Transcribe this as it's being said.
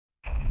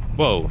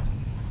Whoa.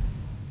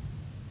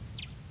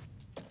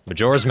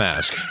 Majora's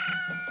Mask.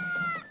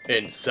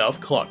 In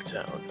South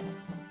Clocktown.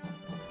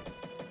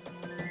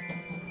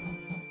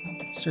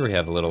 So here we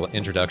have a little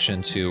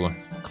introduction to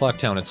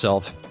Clocktown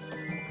itself.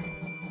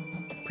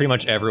 Pretty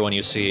much everyone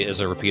you see is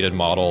a repeated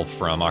model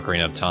from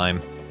Ocarina of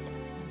Time.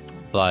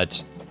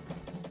 But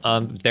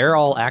they're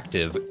all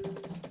active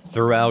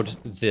throughout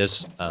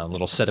this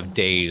little set of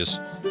days.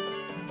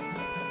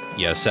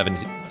 Yeah,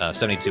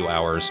 72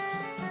 hours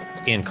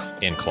in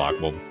clock.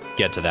 We'll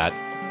get to that.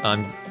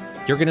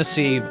 You're gonna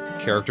see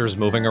characters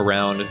moving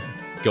around,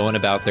 going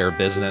about their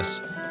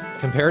business,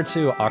 compared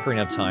to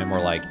Ocarina of Time,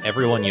 where like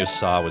everyone you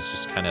saw was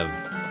just kind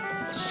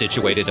of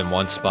situated in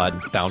one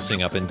spot,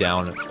 bouncing up and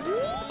down.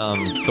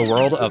 The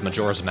world of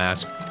Majora's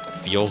Mask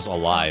feels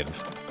alive.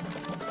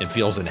 It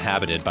feels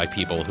inhabited by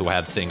people who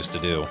have things to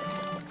do.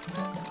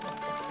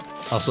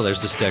 Also,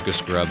 there's this Deku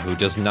Scrub who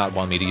does not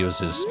want me to use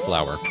his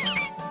flower.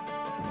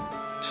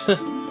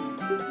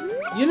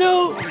 You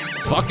know...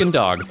 Fucking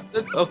dog.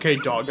 Okay,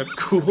 dog, that's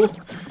cool.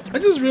 I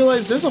just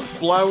realized there's a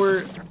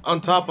flower on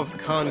top of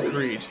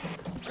concrete.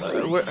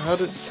 How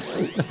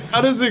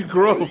does it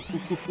grow?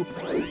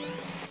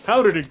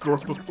 How did it grow?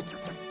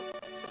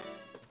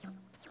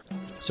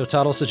 So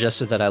Toddle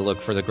suggested that I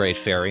look for the Great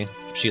Fairy.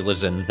 She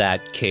lives in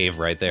that cave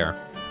right there.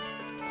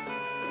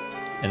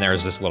 And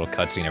there's this little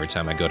cutscene every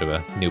time I go to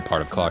a new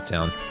part of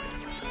Clocktown.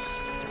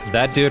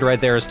 That dude right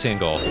there is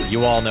Tingle.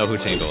 You all know who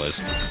Tingle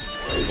is.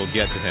 We'll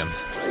get to him.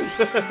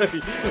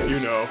 You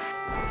know.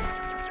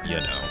 You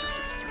know.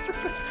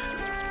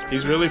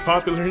 He's really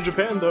popular in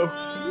Japan, though.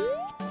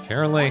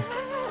 Apparently.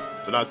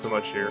 But not so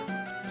much here.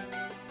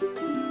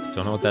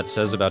 Don't know what that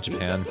says about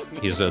Japan.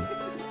 He's a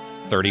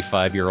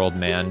 35-year-old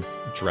man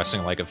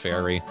dressing like a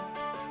fairy.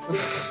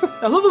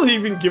 I love that they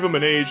even give him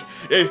an age.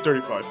 Yeah, he's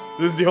 35.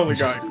 This is the only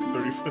guy who's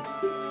 35.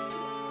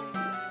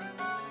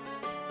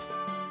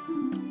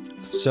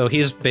 So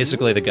he's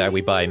basically the guy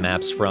we buy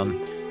maps from.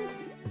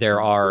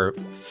 There are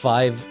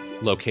 5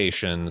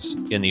 locations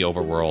in the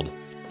overworld.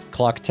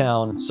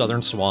 Clocktown,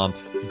 Southern Swamp,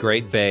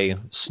 Great Bay,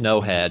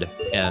 Snowhead,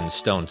 and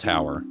Stone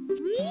Tower.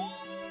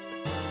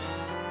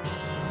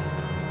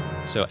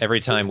 So every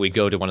time we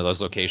go to one of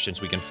those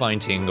locations, we can find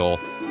Tingle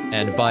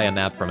and buy a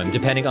map from him.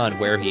 Depending on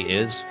where he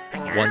is,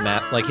 one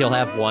map, like he'll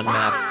have one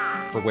map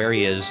for where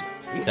he is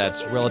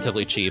that's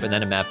relatively cheap, and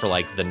then a map for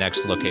like the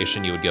next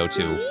location you would go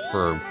to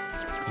for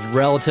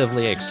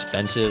relatively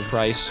expensive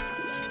price.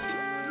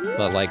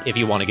 But like if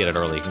you want to get it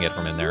early, you can get it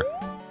from in there.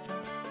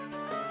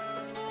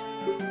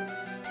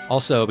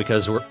 Also,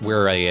 because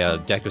we're a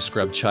Deku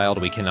Scrub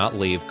child, we cannot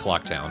leave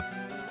Clocktown.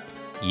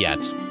 Yet.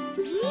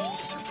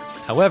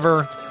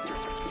 However,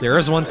 there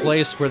is one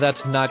place where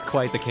that's not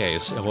quite the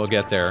case, and we'll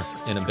get there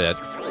in a bit.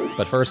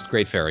 But first,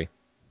 Great Fairy.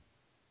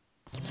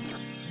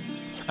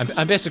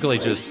 I'm basically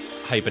just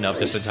hyping up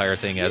this entire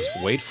thing as,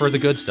 wait for the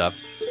good stuff.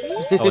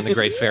 Oh, and the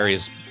Great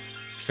Fairies.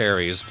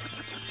 Fairies.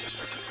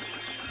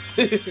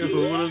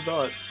 Who would have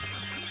thought?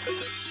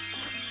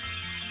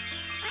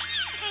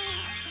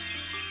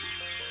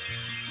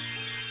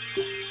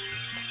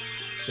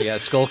 So yeah,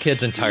 Skull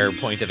Kid's entire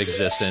point of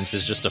existence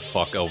is just to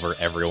fuck over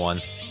everyone.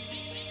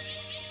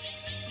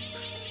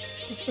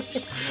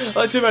 I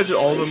like to imagine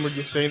all of them were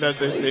just saying that at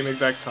the same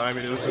exact time,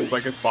 and it was just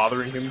like it's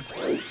bothering him.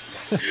 Please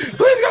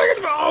gotta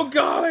get. Oh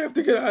god, I have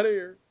to get out of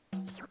here.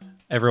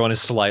 Everyone is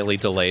slightly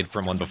delayed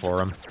from one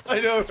before him. I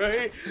know,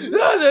 right?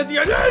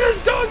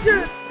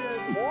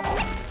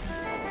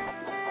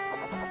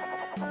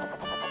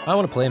 I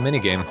want to play a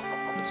minigame,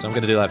 so I'm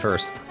gonna do that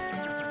first.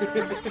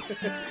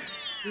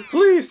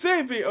 Please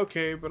save me!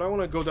 Okay, but I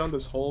want to go down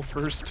this hole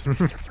first.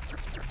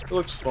 It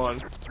looks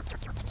fun.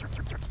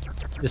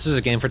 This is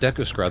a game for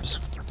Deku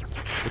Scrubs.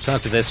 We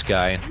talk to this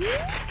guy,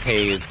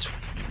 pay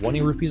 20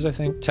 rupees, I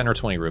think? 10 or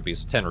 20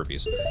 rupees. 10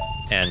 rupees.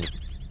 And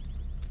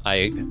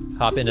I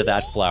hop into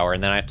that flower,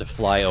 and then I have to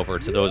fly over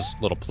to those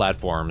little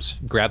platforms,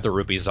 grab the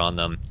rupees on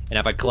them, and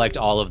if I collect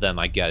all of them,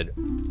 I get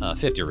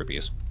 50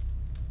 rupees.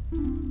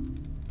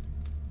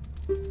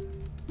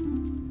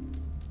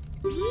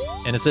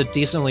 And it's a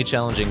decently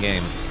challenging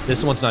game.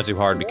 This one's not too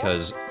hard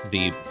because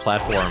the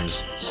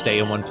platforms stay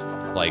in one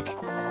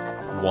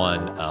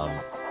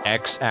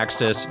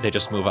X-axis, they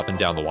just move up and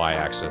down the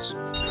Y-axis.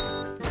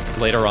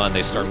 Later on,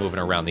 they start moving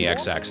around the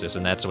X-axis,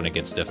 and that's when it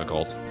gets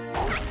difficult.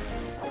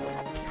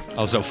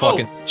 Also,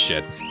 fucking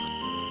shit.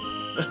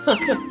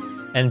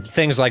 And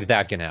things like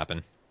that can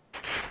happen.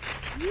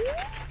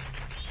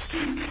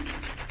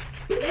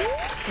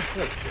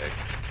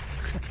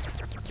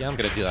 Yeah, I'm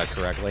gonna do that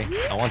correctly.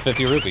 I want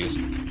 50 rupees.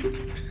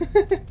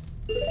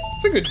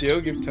 It's a good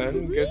deal. Give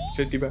 10, get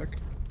 50 back.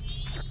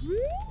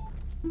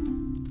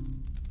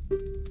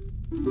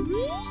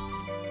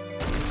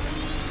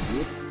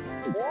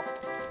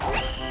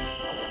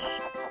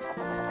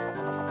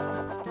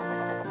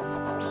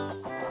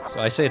 So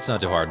I say it's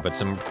not too hard, but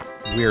some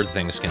weird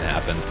things can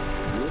happen.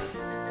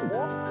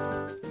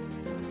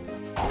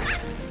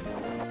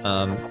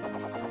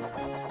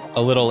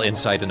 A little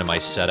insight into my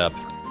setup.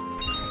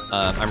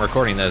 I'm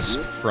recording this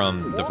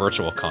from the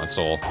Virtual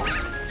Console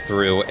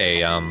through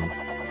a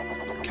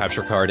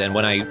capture card, and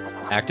when I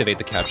activate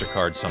the capture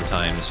card,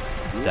 sometimes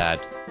that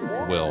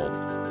will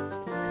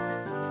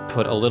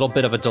put a little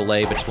bit of a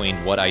delay between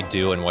what I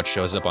do and what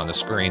shows up on the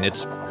screen.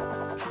 It's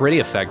pretty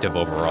effective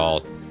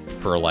overall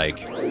for,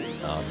 like,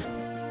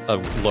 a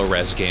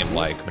low-res game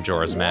like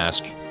Majora's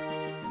Mask.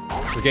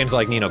 For games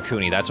like Ni no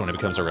Kuni, that's when it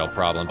becomes a real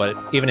problem, but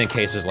even in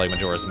cases like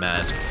Majora's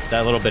Mask,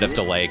 that little bit of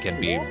delay can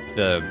be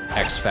the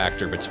X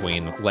factor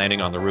between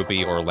landing on the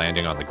rupee or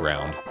landing on the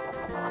ground.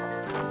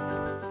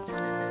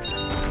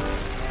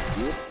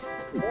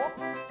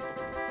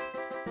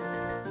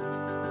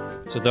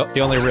 So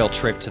the only real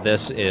trick to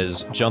this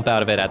is jump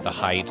out of it at the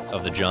height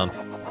of the jump,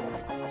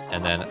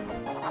 and then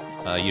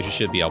you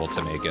should be able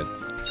to make it.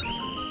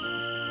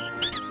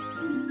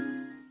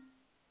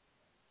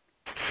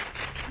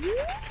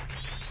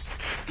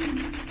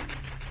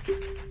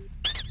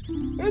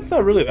 It's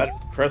not really that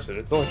impressive.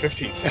 It's only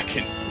 15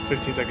 second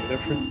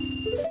difference.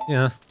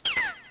 Yeah.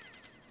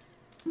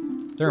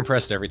 They're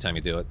impressed every time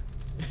you do it.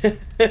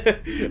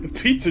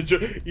 Pizza Joe.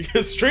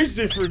 Yeah, strange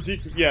name for a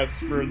deep. Yes,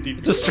 for a deep.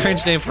 It's a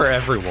strange name for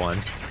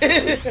everyone.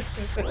 I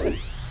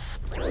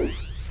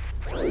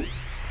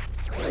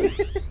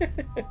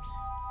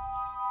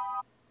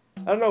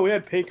don't know, we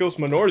had Pecos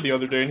Minor the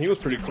other day and he was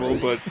pretty cool,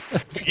 but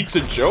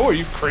Pizza Joe, are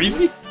you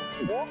crazy?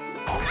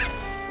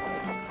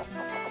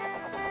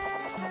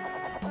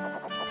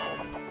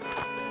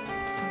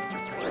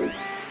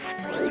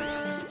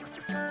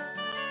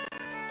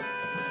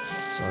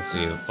 So let's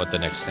see what the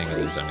next thing it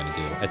is I'm going to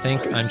do. I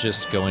think I'm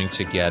just going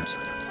to get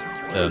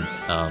the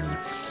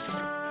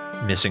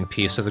missing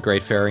piece of the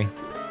Great Fairy.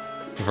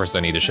 First I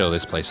need to show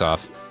this place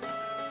off.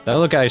 That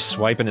little guy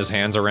swiping his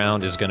hands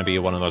around is going to be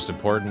one of the most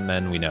important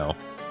men we know.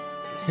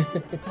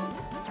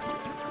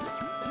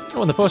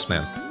 Oh, and the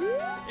postman.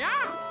 Yeah.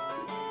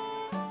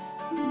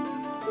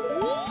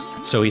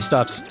 So he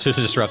stops to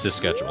disrupt his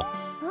schedule.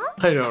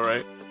 I know,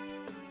 right?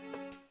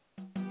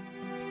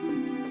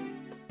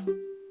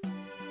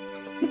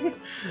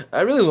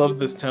 I really love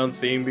this town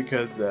theme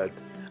because I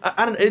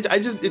don't.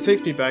 It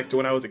takes me back to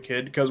when I was a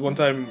kid. Because one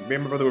time, me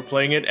and my brother were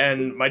playing it,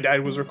 and my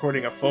dad was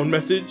recording a phone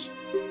message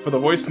for the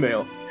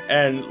voicemail,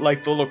 and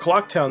like the little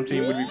Clock Town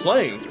theme would be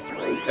playing.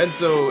 And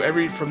so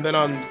from then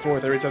on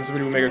forth, every time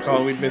somebody would make a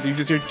call, we'd miss. You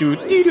just hear do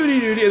dee doo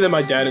dee doo, and then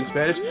my dad in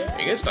Spanish,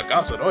 en esta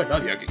casa no hay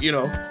nadie, you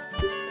know.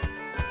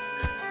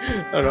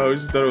 I don't know. I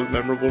just thought it was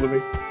memorable to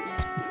me.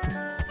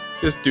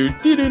 Just do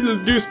dee doo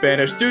doo do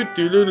Spanish do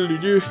doo doo doo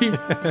doo.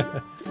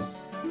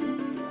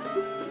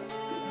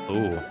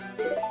 Ooh.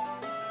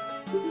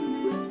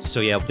 So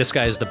yeah, this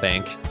guy is the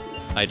bank.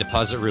 I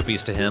deposit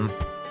rupees to him,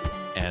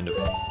 and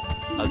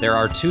there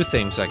are two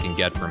things I can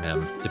get from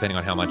him, depending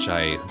on how much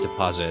I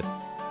deposit.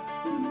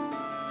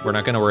 We're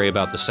not going to worry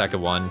about the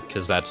second one,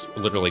 because that's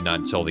literally not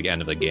until the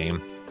end of the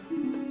game.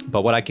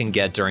 But what I can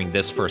get during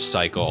this first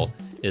cycle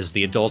is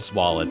the adult's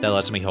wallet that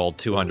lets me hold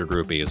 200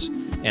 rupees.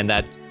 And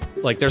that,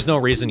 like, there's no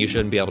reason you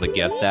shouldn't be able to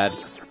get that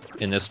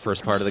in this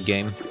first part of the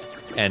game.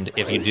 And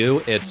if you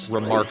do, it's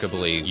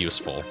remarkably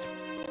useful.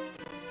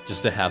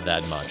 Just to have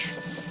that much.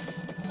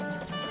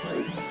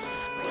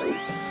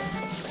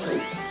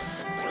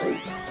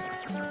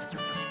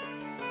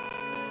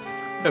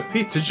 Yeah,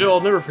 Pizza Joe, I'll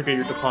never forget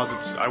your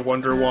deposits. I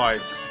wonder why.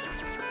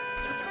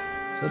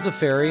 So that's a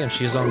fairy, and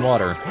she's on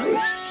water.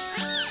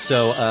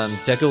 So,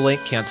 Deku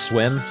Link can't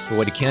swim, but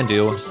what he can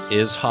do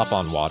is hop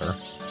on water.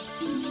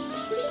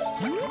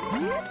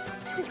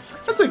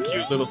 That's a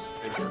cute little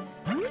thing.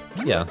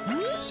 Yeah,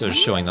 so just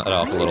showing that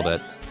off a little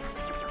bit.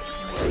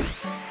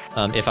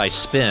 If I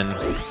spin,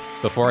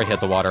 before I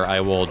hit the water, I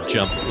will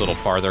jump a little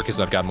farther because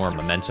I've got more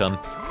momentum.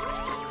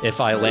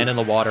 If I land in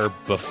the water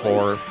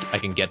before I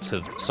can get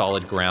to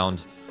solid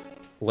ground,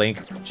 Link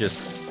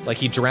just, like,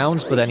 he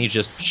drowns, but then he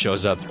just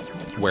shows up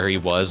where he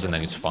was, and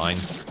then he's fine.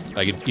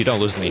 Like, you don't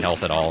lose any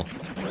health at all.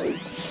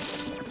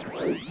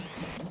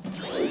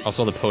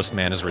 Also, the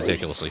postman is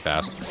ridiculously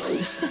fast.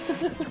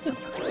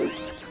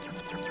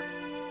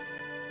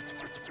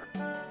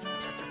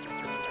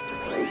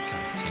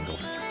 Tingle.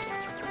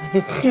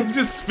 He's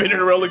just spinning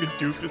around like a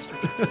doofus.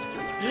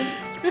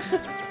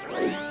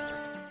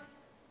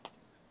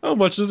 How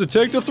much does it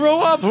take to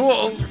throw up?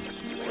 Whoa.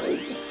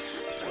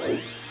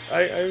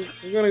 I'm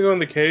gonna go in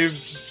the cave.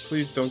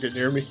 Please don't get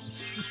near me.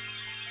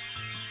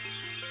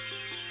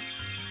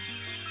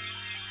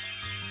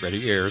 Ready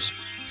your ears.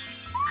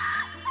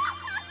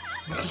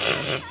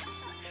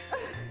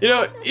 You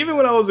know, even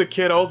when I was a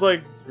kid, I was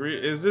like,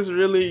 is this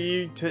really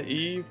E to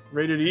E?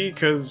 Rated E?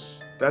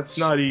 Because that's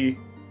not E.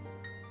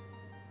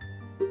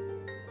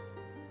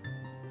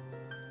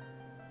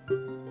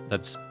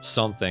 That's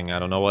something. I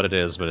don't know what it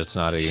is, but it's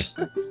not E.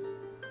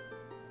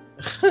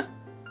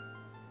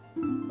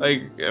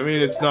 Like, I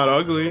mean, it's not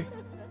ugly,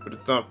 but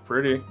it's not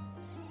pretty.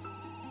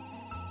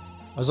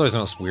 I was always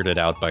most weirded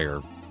out by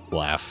your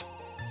laugh.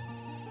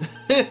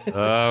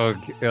 Oh,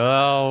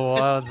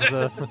 what's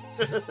the...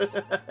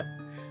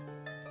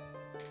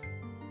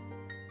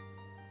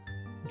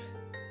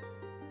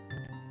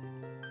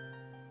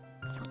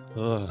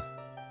 Ugh.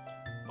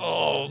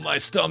 Oh, my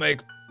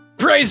stomach!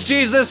 Praise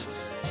Jesus!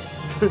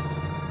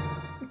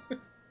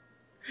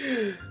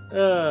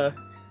 uh,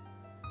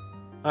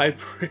 I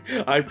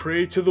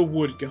pray to the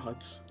wood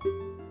gods.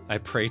 I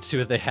pray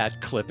to the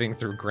hat clipping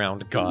through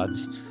ground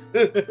gods.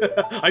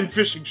 I'm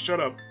fishing, shut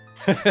up.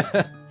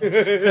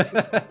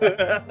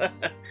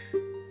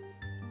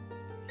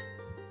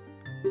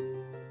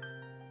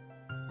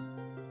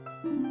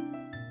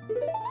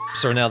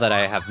 So now that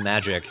I have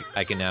magic,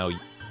 I can now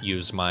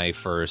use my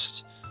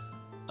first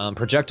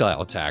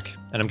projectile attack,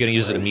 and I'm gonna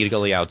use it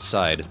immediately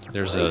outside.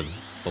 There's a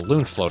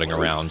balloon floating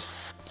around,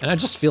 and I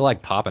just feel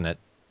like popping it.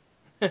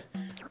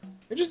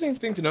 Interesting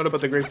thing to note about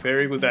the Great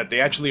Fairy was that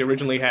they actually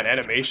originally had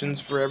animations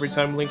for every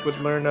time Link would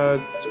learn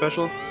a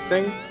special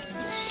thing.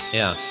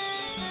 Yeah.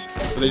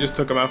 But they just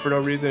took them out for no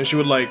reason, and she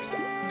would, like,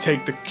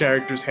 take the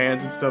character's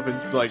hands and stuff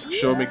and, like,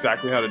 show them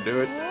exactly how to do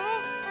it.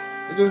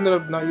 They just ended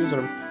up not using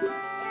them.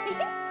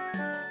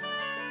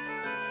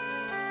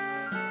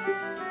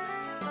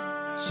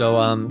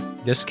 So,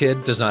 this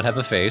kid does not have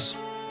a face.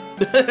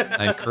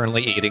 I'm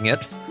currently eating it.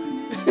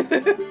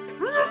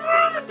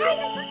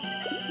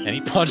 And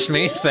he punched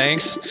me,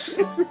 thanks.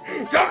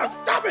 God,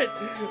 stop it!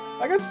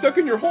 I got stuck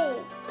in your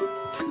hole!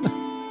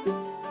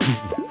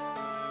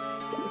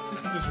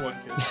 Just one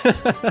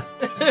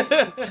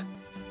kid.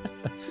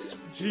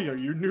 Gee, are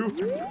you new?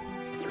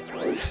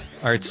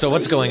 Alright, so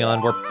what's going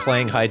on? We're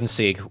playing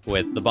hide-and-seek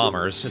with the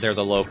Bombers. They're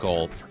the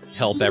local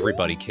help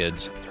everybody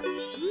kids.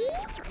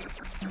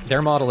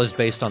 Their model is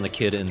based on the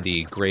kid in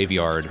the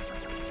graveyard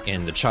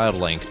in the Child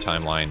Link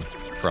timeline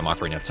from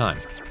Ocarina of Time.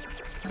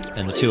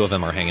 And the two of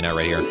them are hanging out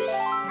right here.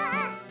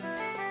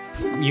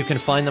 You can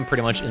find them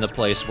pretty much in the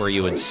place where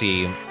you would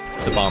see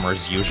the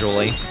Bombers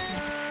usually.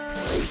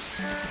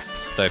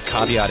 The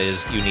caveat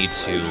is you need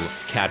to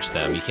catch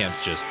them. You can't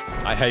just...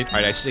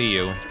 I see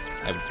you.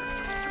 I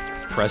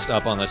pressed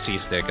up on the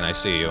C-stick and I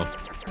see you.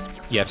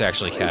 You have to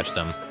actually catch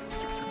them.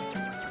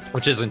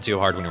 Which isn't too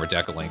hard when you're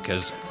Deca Link,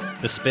 because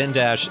the spin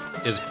dash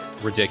is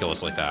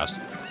ridiculously fast.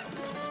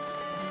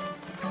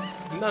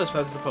 Not as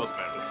fast as the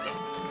Postman, but still.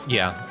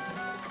 Yeah.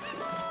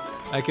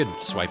 I could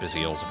swipe his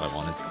heels if I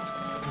wanted.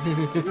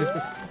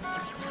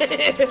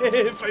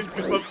 if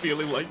I'm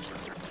feeling like...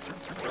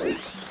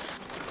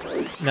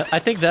 No, I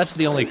think that's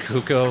the only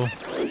Kuko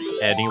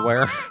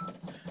anywhere.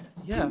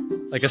 Yeah.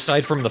 Like,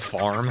 aside from the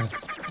farm,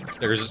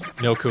 there's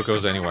no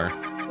Kukos anywhere.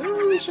 They don't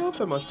really show up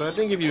that much, but I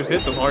think if you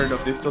hit them hard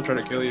enough, they still try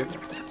to kill you.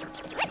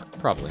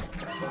 Probably.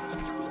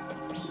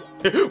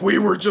 We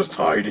were just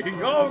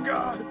hiding! Oh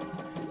god!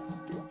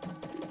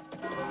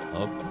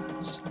 Oh,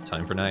 it's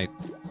time for night.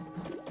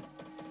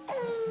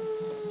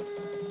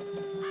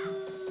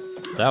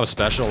 That was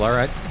special,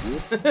 alright.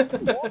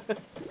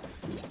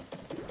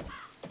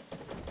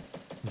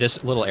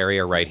 This little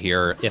area right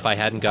here, if I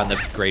hadn't gotten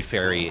the Great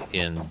Fairy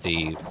in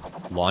the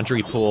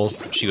laundry pool,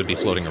 she would be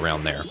floating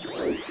around there.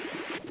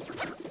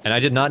 And I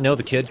did not know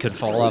the kid could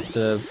fall off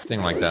the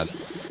thing like that.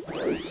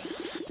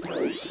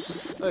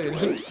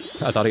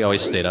 I thought he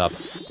always stayed up.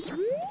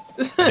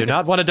 I do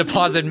not want to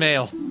deposit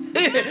mail.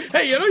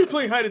 Hey, I know you're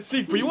playing hide and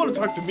seek, but you want to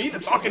talk to me? The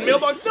talking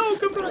mailbox? No,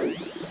 come back.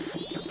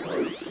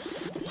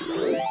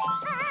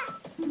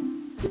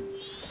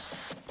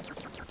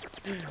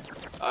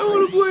 I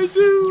want to play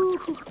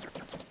too.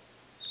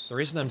 The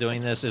reason I'm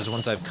doing this is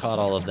once I've caught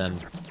all of them,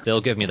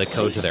 they'll give me the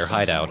code to their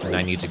hideout, and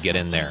I need to get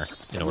in there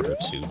in order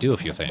to do a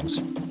few things.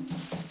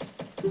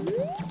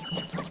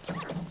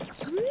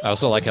 I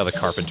also like how the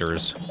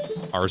carpenters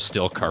are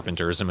still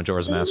carpenters in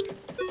Majora's Mask.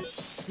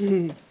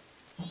 The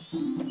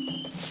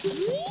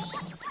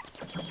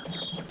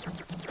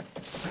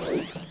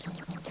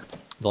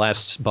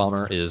last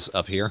bomber is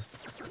up here.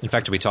 In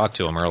fact, we talked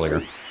to him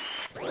earlier.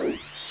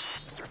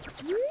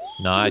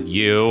 Not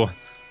you.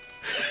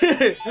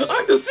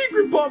 I'm the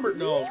secret bomber!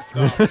 No,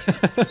 stop.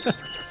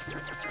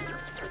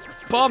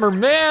 Bomber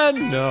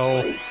man!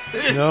 No.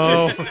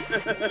 No.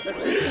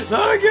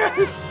 Not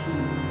again!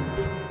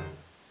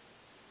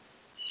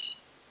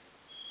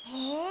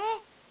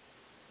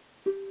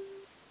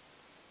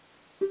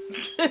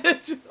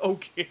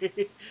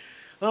 Okay.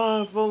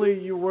 If only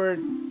you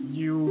weren't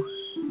you.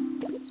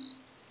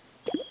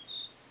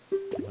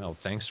 Well,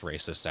 thanks,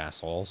 racist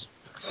assholes.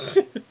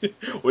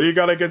 What do you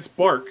got against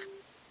Bark?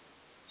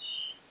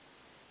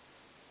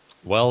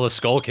 Well, the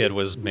Skull Kid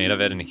was made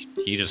of it, and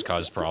he just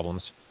caused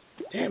problems.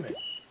 Damn it.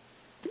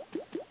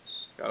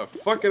 Gotta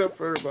fuck it up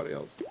for everybody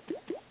else.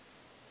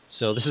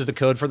 So this is the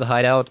code for the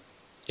hideout.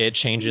 It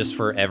changes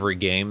for every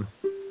game.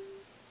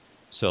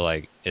 So,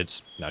 like,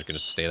 it's not going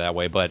to stay that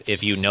way, but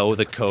if you know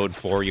the code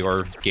for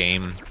your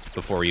game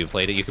before you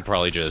played it, you could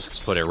probably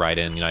just put it right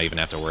in. You not even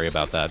have to worry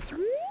about that.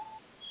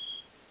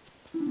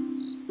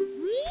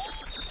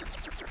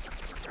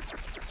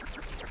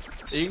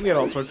 You can get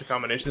all sorts of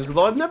combinations,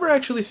 although I've never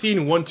actually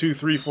seen 1, 2,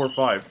 3, 4,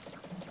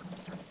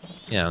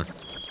 5. Yeah.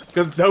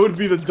 Because that would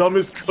be the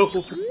dumbest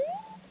code.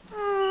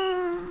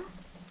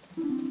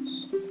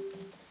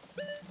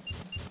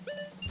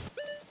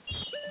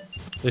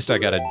 At least I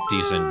got a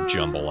decent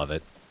jumble of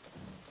it.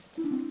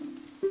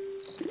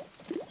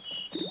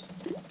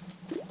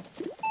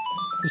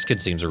 This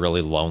kid seems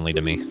really lonely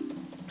to me.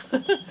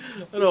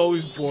 It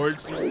always bored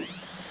you.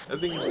 I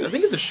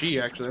think it's a she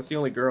actually. That's the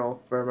only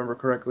girl, if I remember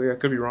correctly. I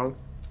could be wrong.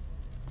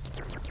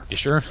 You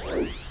sure?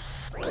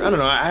 I don't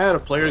know. I had a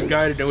player's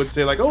guide and it would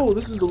say like, "Oh,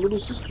 this is a little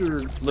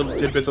sister." Little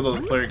tidbits. Although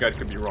the player guide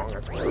could be wrong. I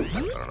don't know.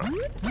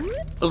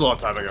 That was a long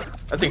time ago.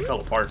 That thing fell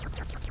apart.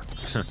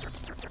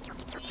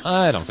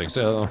 I don't think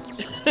so.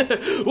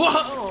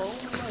 Whoa!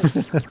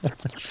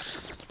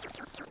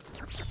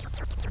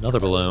 Another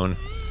balloon.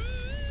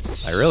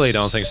 I really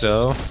don't think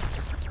so.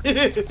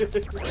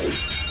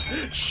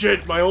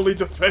 Shit! My only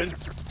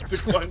defense to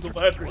climb the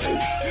ladder.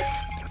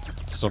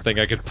 Something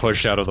I could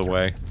push out of the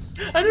way.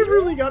 I never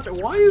really got that.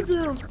 Why is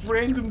there a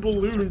random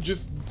balloon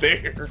just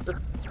there?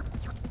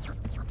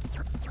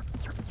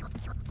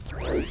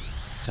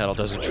 Tattle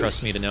doesn't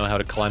trust me to know how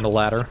to climb a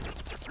ladder.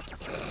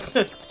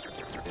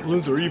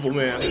 Balloons are evil,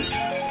 man.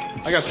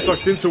 I got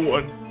sucked into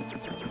one.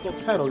 Well,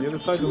 Tattle, you're the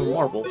size of a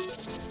marble.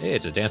 Hey,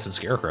 it's a dancing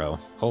scarecrow.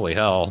 Holy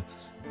hell.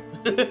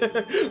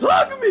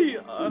 Hug me!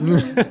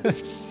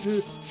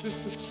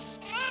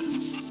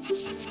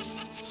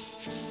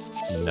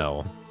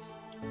 No.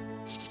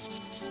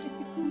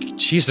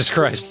 Jesus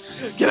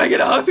Christ. Can I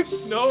get a hug?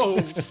 No.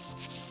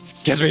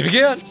 Catch me if you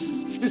can.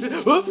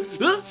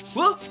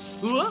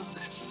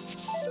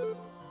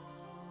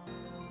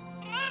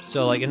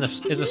 So, like, in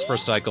this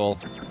first cycle,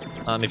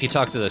 if you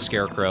talk to the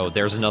Scarecrow,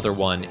 there's another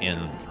one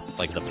in,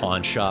 like, the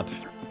pawn shop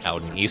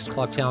out in East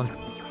Clocktown.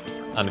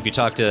 If you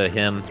talk to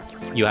him,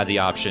 you have the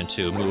option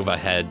to move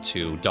ahead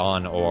to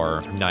dawn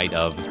or night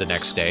of the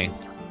next day,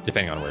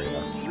 depending on where you are.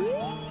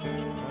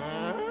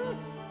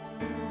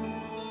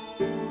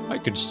 I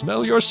can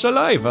smell your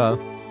saliva.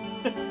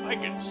 I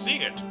can see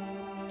it.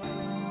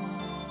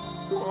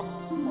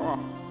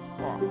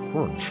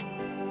 Crunch.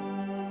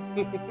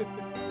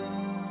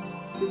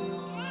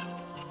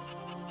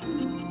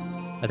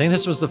 I think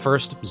this was the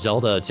first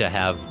Zelda to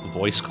have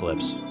voice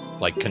clips,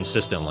 like,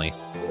 consistently.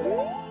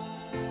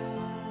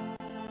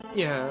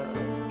 Yeah,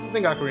 I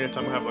think Ocarina of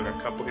Time will have like a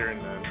couple here and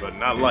then, but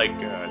not like,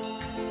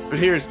 but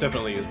here it's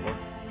definitely is more.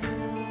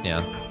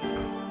 Yeah.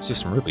 See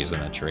some rupees in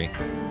that tree.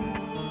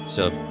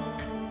 So,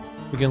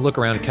 we can look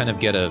around and kind of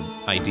get an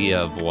idea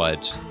of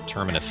what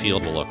Termina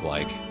Field will look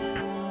like.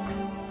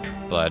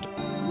 But,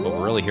 what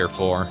we're really here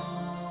for,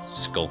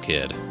 Skull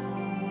Kid.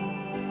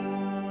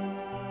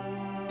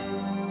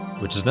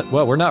 Which is,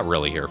 well, we're not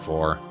really here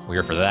for. We're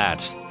here for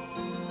that.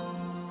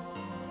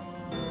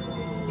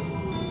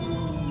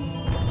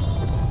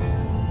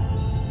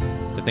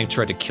 The thing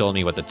tried to kill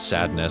me with its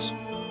sadness.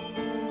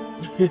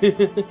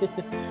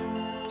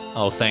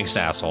 Oh, thanks,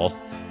 asshole.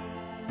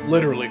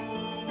 Literally.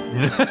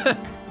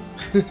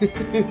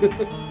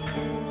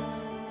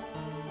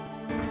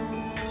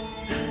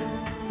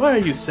 Why are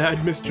you sad,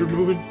 Mr.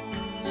 Moon?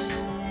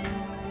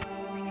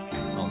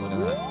 Oh, look at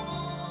that.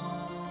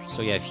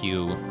 So yeah, if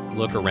you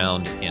look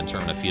around in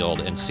Termina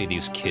Field and see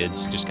these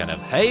kids just kind of,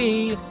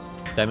 hey,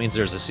 that means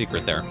there's a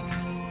secret there.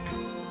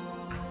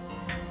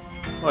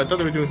 Oh, I thought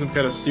they were doing some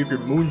kind of secret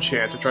moon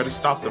chant to try to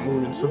stop the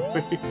moon in some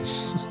way.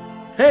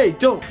 Hey,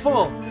 don't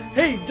fall!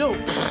 Hey,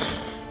 don't!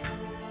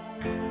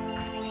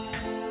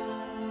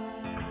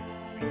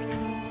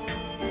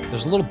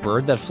 There's a little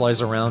bird that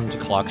flies around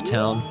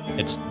Clocktown.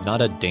 It's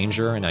not a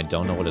danger, and I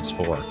don't know what it's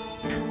for.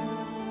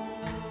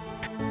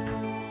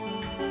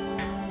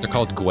 They're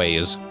called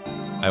Gways.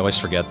 I always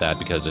forget that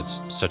because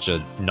it's such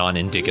a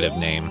non-indicative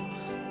name.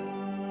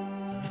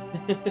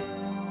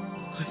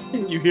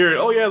 You hear it,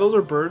 oh yeah, those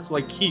are birds,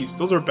 like geese.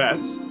 Those are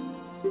bats.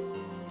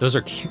 Those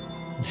are cute.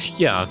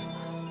 Yeah.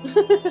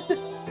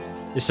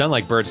 They sound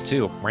like birds,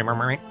 too.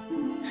 Well,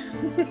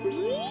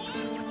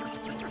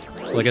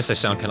 I guess I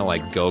sound kind of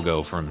like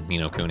Go-Go from Ni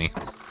no Kuni.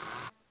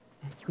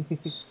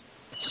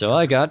 So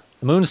I got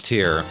Moon's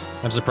Tear.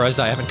 I'm surprised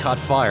I haven't caught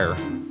fire.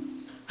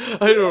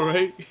 I know,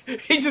 right?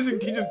 He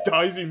just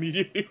dies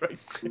immediately right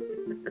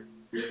there.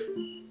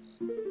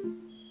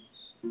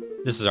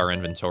 This is our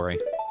inventory.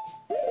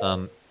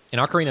 In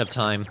Ocarina of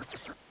Time,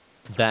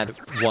 that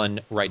one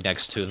right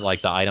next to,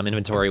 like, the item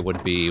inventory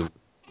would be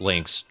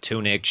Link's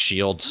tunic,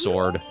 shield,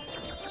 sword.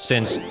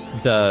 Since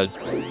the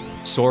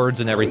swords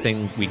and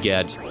everything we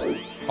get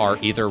are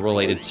either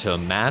related to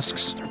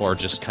masks or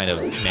just kind of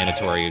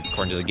mandatory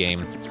according to the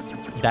game,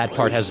 that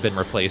part has been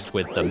replaced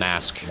with the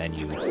mask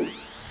menu.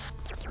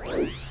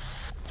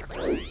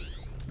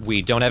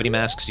 We don't have any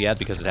masks yet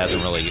because it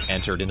hasn't really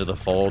entered into the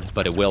fold,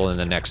 but it will in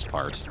the next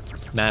part.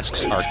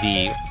 Masks are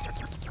the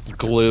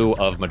glue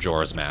of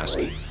Majora's Mask.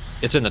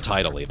 It's in the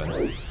title,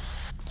 even.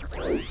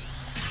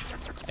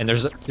 And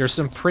there's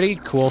some pretty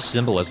cool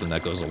symbolism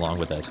that goes along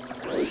with it.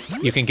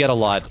 You can get a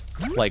lot,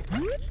 like,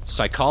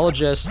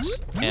 psychologists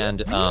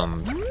and,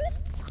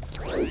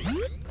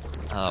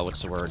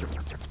 what's the word?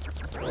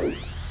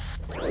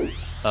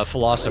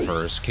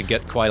 Philosophers can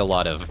get quite a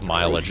lot of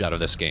mileage out of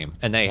this game,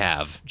 and they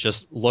have.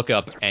 Just look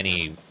up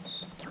any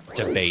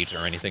debate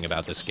or anything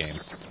about this game.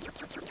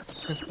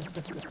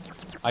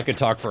 I could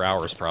talk for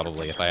hours,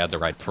 probably, if I had the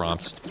right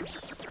prompt.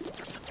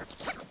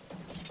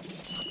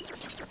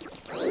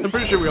 I'm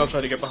pretty sure we all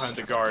tried to get behind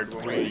the guard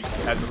when we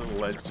had the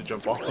little ledge to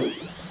jump off of.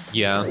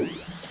 Yeah.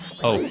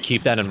 Oh,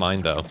 keep that in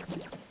mind, though.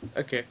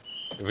 Okay.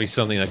 It'd be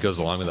something that goes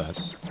along with that.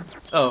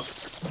 Oh.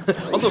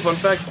 Also, fun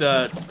fact,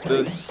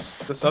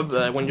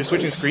 when you're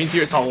switching screens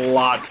here, it's a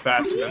lot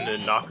faster than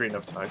in Ocarina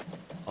of Time.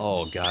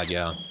 Oh god,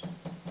 yeah.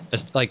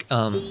 It's like,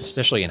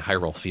 especially in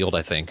Hyrule Field,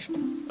 I think.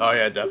 Oh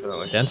yeah,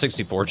 definitely. The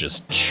N64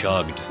 just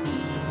chugged.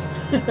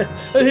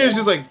 And here's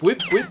just like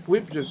whip, whip,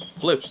 whip, just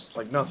flips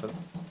like nothing.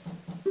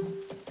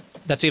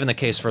 That's even the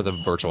case for the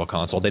Virtual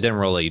Console. They didn't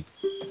really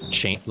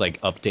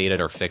update it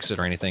or fix it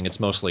or anything. It's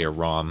mostly a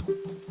ROM.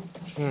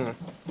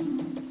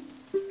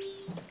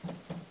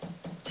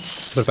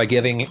 But by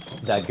giving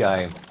that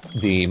guy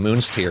the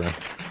Moon's Tier,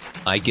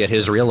 I get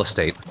his real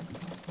estate.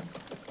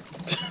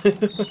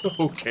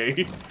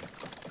 Okay.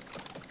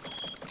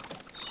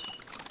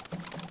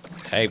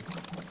 Hey.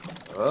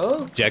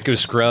 Well? Deku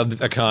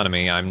Scrub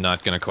economy, I'm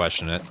not gonna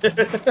question it.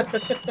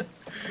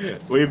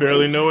 We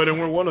barely know it and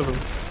we're one of them.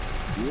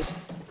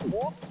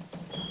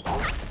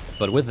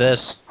 But with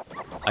this,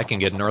 I can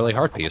get an early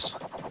heart piece.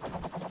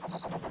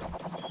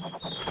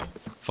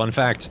 Fun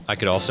fact, I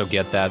could also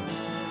get that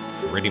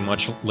pretty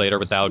much later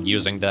without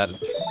using that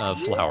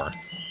flower.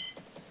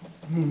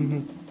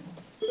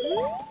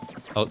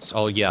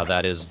 Oh yeah,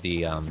 that is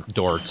the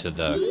door to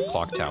the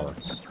clock tower,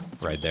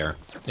 right there.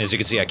 As you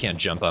can see, I can't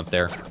jump up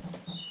there.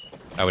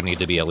 I would need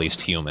to be at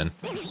least human.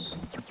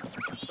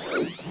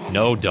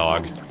 No,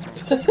 dog.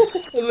 I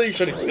think you're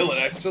trying to kill it,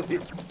 actually.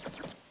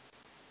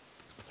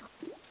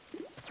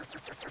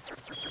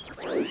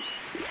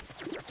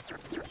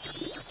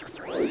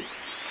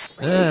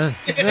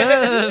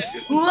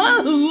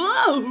 Whoa,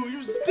 whoa,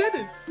 you're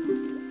spinning.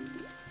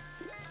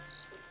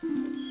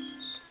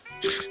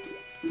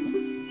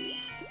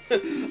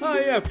 Oh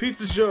yeah,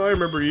 Pizza Joe, I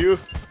remember you.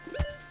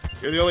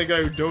 You're the only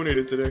guy who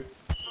donated today.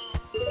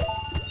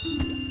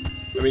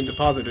 I mean,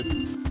 deposited.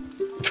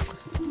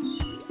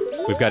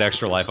 We've got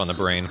extra life on the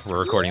brain. We're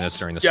recording this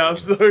during the Yeah, I'm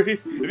sorry.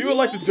 If you would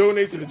like to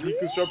donate to the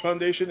TheStrawhatNO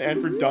Foundation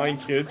and for dying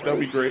kids, that would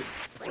be great.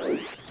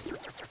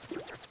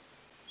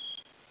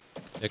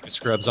 Deku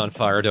Scrub's on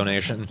fire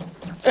donation.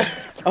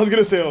 I was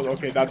gonna say, oh,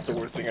 okay, that's the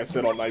worst thing I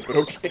said all night, but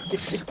okay.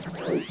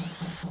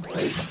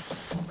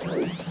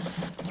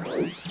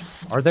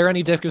 Are there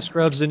any Deku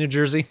Scrubs in New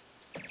Jersey?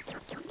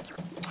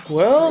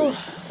 Well,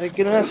 I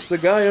can ask the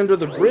guy under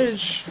the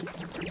bridge.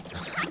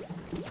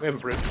 We have a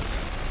bridge.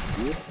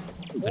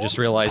 I just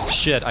realized,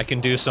 shit, I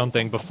can do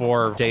something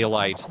before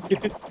daylight.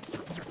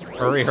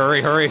 Hurry,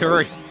 hurry, hurry,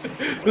 hurry!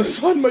 The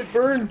sun might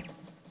burn!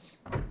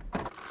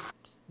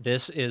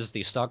 This is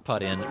the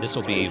Stockpot Inn. This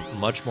will be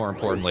much more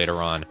important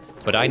later on.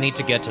 But I need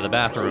to get to the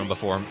bathroom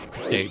before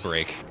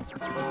daybreak.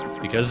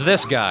 Because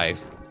this guy...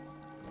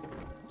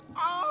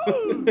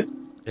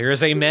 There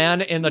is a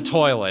man in the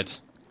toilet.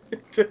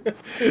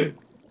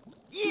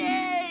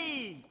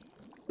 Yay!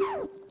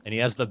 And he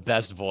has the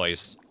best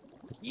voice.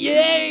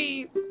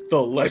 Yay!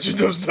 The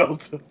Legend of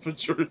Zelda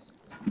Majora's.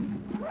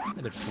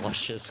 And it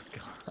flushes.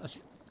 God.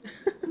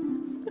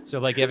 So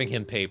by giving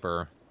him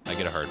paper, I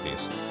get a heart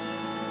piece.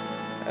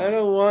 I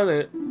don't want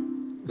it.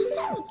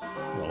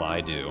 Well,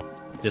 I do.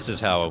 This is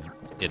how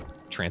it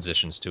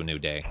transitions to a new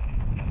day.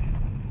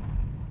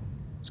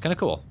 It's kind of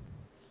cool.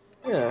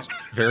 Yeah. It's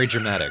very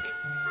dramatic.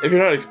 If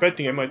you're not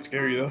expecting it, it might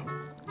scare you, though.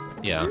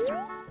 Yeah.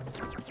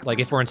 Like,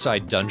 if we're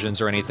inside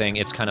dungeons or anything,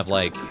 it's kind of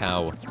like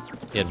how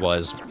it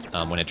was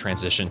when it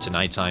transitioned to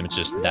nighttime. It's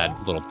just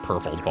that little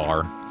purple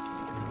bar.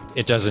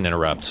 It doesn't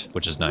interrupt,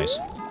 which is nice.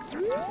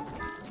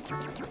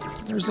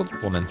 There's a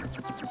woman.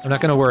 I'm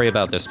not going to worry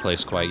about this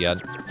place quite yet,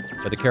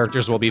 but the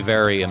characters will be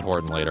very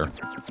important later.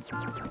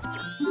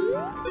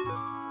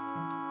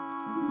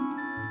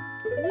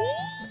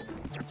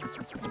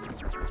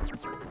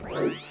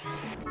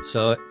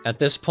 So, at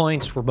this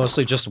point, we're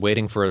mostly just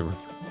waiting for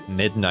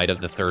midnight of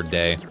the third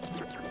day.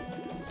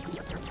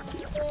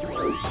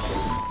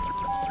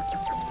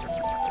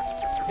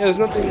 Yeah, there's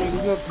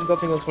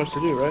nothing else much to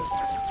do, right?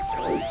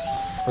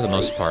 For the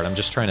most part, I'm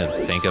just trying to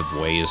think of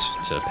ways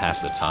to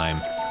pass the time.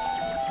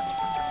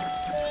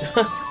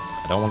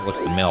 I don't want to look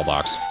at the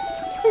mailbox.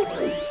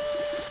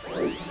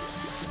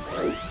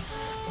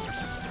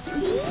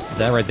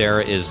 That right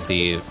there is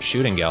the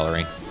shooting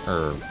gallery.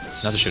 Or,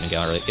 not the shooting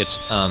gallery, it's,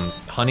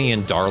 Honey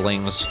and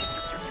Darling's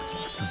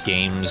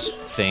games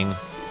thing.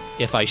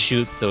 If I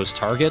shoot those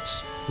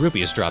targets,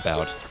 rupees drop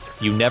out.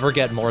 You never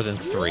get more than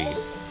 3.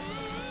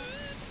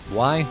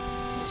 Why?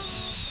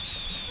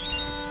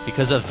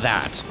 Because of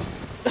that.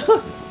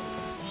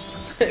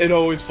 It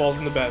always falls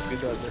in the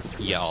basket, doesn't it?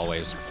 Yeah,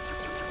 always.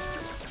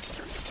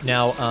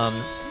 Now,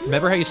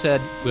 remember how you said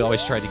we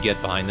always tried to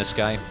get behind this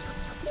guy?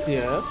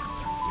 Yeah.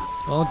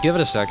 Well, give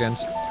it a second.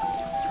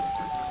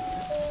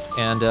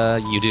 And,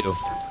 you do.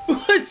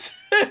 What?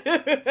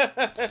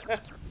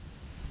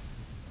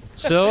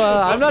 So,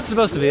 I'm not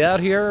supposed to be out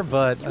here,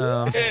 but,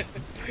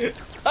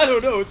 I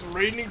don't know, it's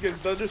raining and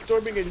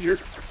thunderstorming and you're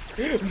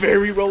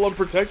very well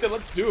unprotected.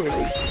 Let's do it.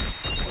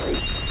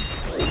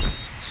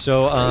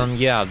 So,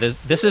 yeah,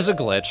 this is a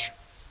glitch.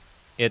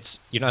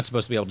 You're not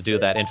supposed to be able to do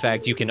that. In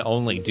fact, you can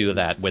only do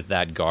that with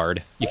that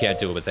guard. You can't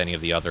do it with any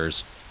of the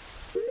others.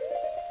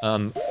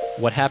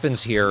 What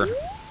happens here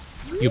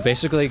You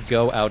basically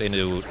go out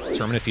into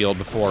Tournament Field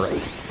before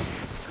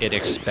it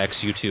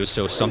expects you to,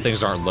 so some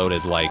things aren't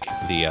loaded, like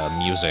the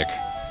music.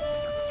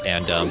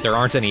 And there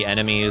aren't any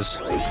enemies.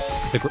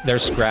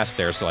 There's grass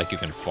there, so like you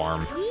can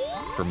farm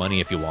for money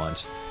if you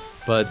want.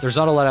 But there's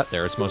not a lot out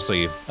there, it's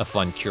mostly a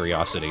fun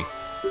curiosity.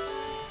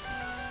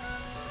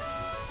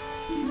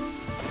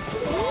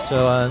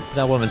 So,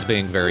 that woman's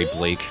being very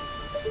bleak.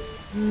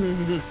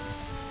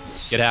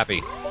 Get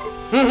happy.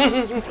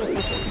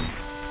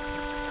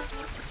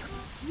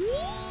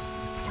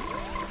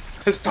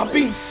 Stop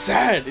being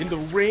sad in the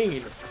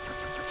rain.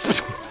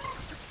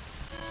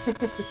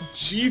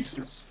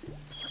 Jesus.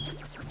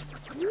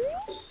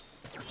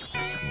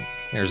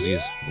 There's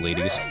these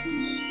ladies.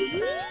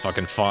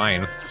 Fucking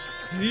fine.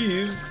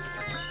 Jeez.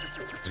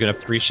 He's gonna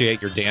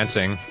appreciate your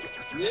dancing.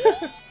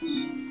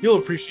 You'll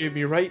appreciate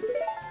me, right?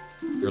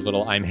 Your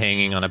little I'm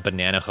hanging on a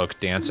banana hook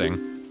dancing.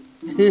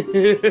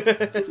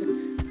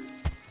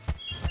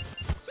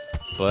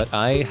 But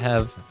I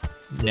have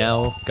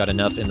now got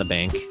enough in the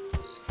bank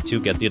to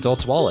get the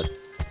adult's wallet.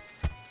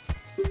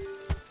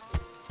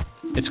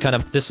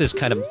 This is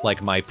kind of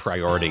like my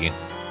priority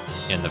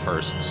in the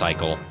first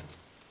cycle.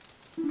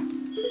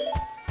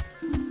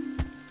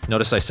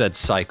 Notice I said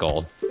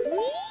cycle.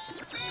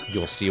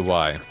 You'll see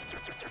why.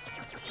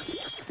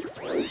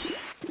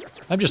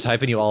 I'm just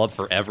hyping you all up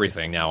for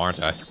everything now,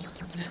 aren't I?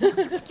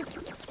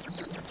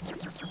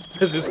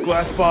 This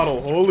glass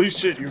bottle, holy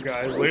shit, you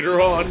guys,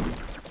 later on.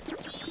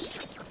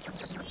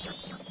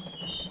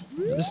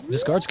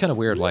 This guard's kind of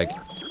weird, like,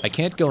 I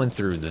can't go in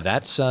through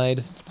that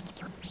side,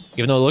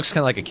 even though it looks kind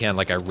of like I can,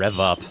 like I rev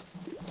up.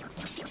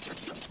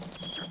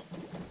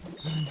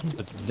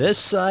 But this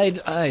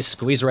side, I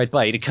squeeze right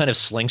by. He kind of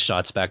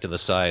slingshots back to the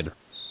side.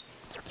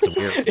 It's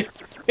weird.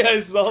 Yeah, I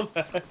saw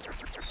that.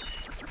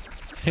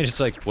 It's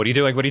like, what are you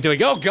doing? What are you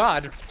doing? Oh,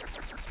 God!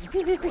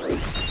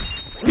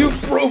 You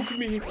broke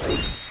me!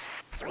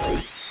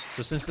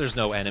 So since there's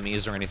no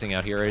enemies or anything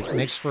out here, it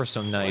makes for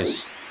some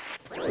nice,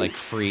 like,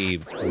 free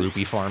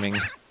rupee farming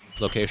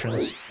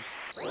locations.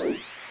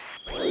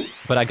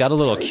 But I got a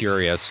little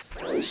curious,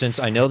 since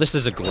I know this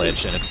is a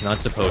glitch and it's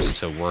not supposed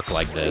to work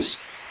like this.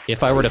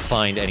 If I were to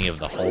find any of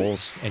the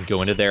holes and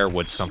go into there,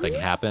 would something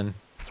happen?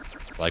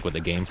 Like would the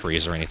game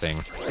freeze or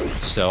anything?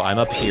 So I'm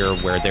up here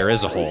where there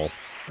is a hole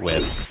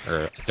with,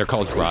 or they're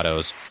called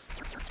grottos,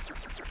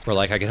 where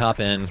like I could hop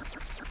in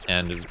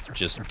and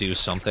just do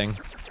something.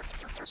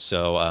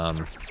 So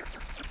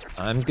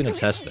I'm gonna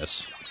test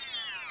this.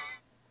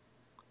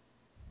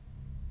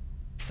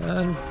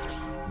 And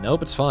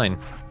nope, it's fine.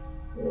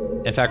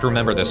 In fact,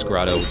 remember this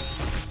grotto.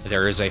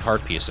 There is a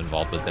heart piece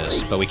involved with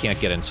this, but we can't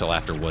get it until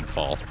after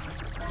Woodfall.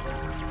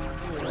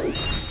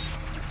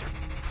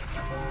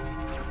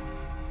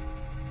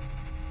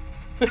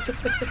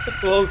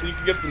 Well, you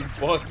can get some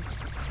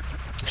bugs.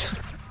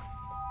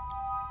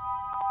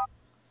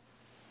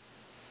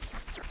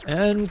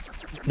 And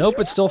nope,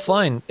 it's still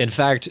fine. In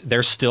fact,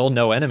 there's still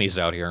no enemies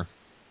out here.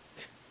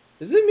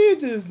 Is it me or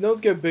did his nose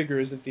get bigger?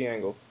 Is it the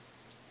angle?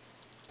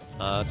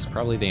 It's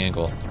probably the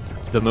angle.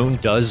 The moon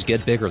does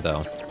get bigger,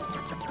 though.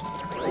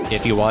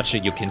 If you watch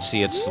it, you can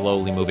see it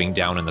slowly moving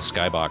down in the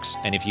skybox.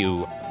 And if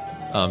you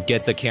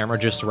get the camera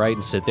just right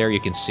and sit there, you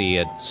can see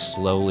it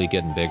slowly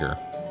getting bigger.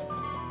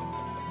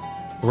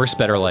 It works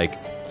better, like,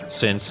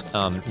 since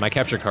my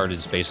capture card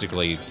is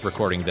basically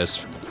recording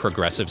this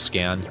progressive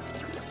scan,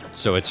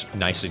 so it's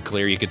nice and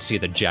clear. You can see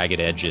the jagged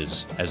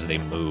edges as they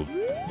move.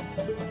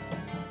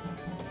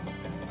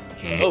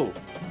 Oh,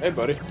 hey,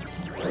 buddy.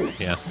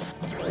 Yeah.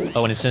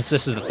 Oh, and since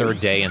this is the third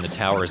day and the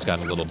tower has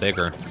gotten a little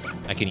bigger,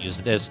 I can use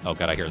this. Oh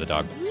god, I hear the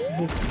dog.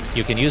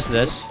 You can use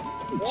this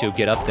to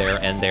get up there,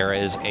 and there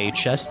is a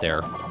chest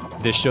there.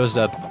 This shows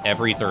up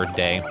every third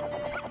day.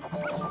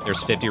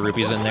 There's 50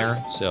 rupees in there,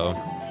 so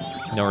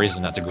no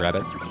reason not to grab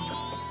it.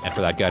 And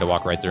for that guy to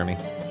walk right through me.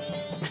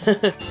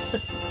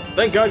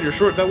 Thank god you're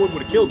short, that wood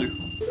would have killed you.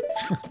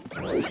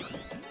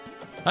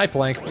 Hi,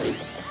 Plank.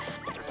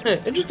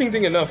 Interesting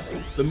thing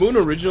enough, the moon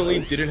originally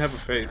didn't have a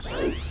face.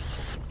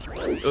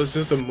 It was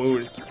just a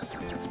moon.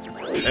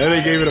 And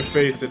they gave it a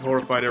face and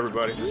horrified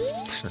everybody.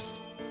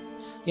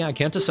 Yeah, I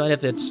can't decide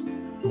if it's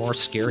more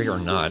scary or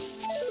not.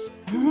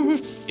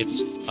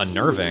 It's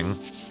unnerving.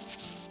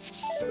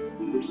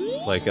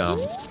 Like,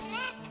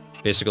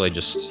 basically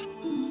just...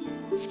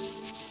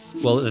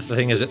 Well, the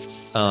thing is,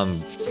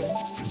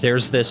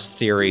 there's this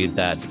theory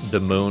that the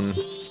moon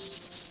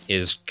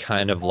is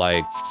kind of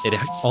like... It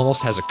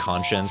almost has a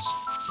conscience.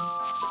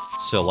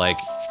 So, like,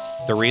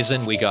 the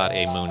reason we got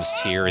a moon's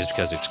tear is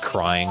because it's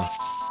crying.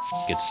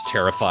 It's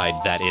terrified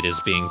that it is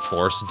being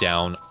forced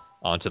down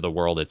onto the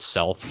world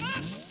itself.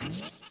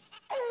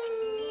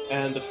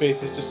 And the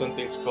face is just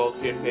something skull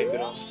getting painted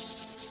on.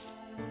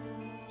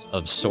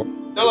 Of sort.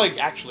 Not like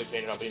actually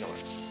painted on, but you know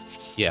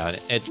what. Yeah,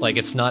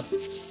 it's not...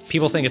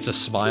 People think it's a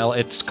smile.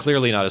 It's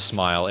clearly not a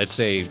smile. It's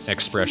a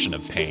expression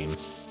of pain.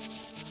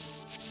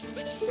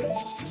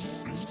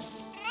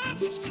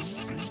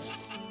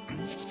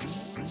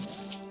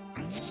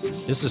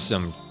 This is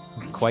some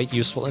quite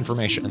useful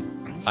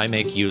information. I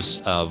make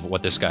use of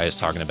what this guy is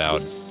talking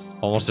about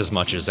almost as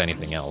much as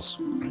anything else.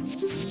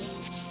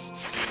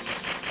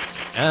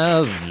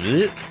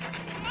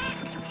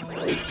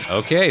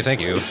 Okay, thank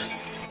you.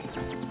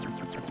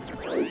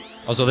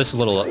 Also, this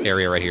little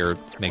area right here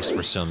makes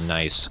for some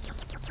nice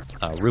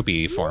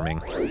rupee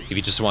farming. If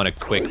you just want a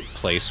quick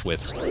place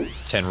with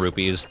 10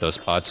 rupees, those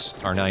pots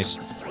are nice.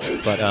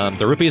 But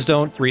the rupees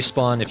don't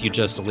respawn if you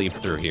just leave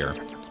through here.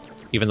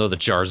 Even though the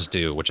jars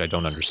do, which I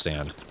don't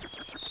understand.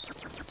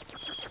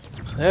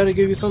 I had to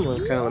give you some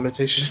kind of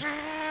limitation.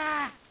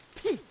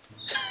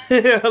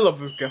 I love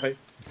this guy.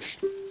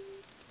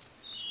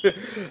 I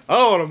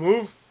don't want to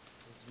move.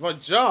 It's my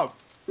job.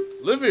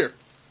 Live here.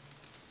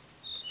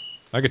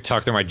 I could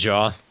talk through my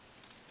jaw.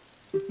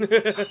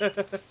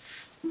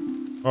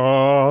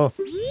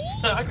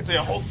 I could say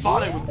a whole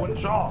sonnet with one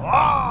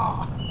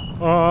jaw.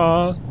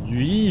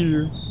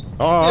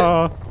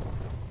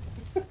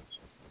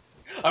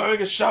 I'm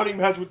having a shouting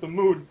match with the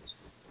moon.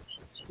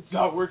 It's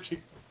not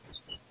working.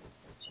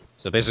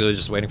 So basically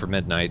just waiting for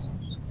midnight.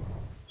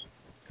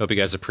 Hope you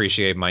guys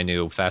appreciate my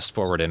new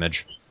fast-forward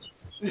image.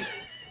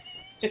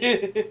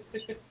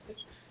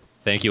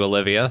 Thank you,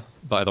 Olivia,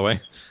 by the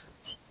way.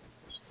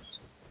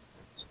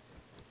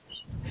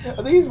 I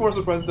think he's more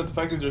surprised at the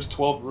fact that there's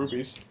 12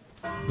 rupees.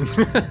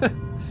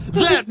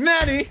 That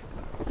many?!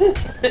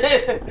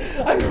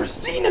 I've never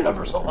seen a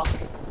number so high.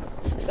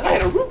 And I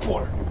had a root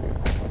pour.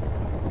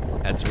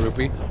 That's a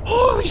rupee.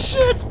 Holy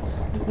shit!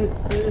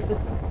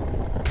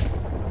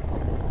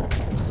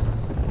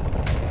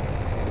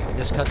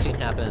 This cutscene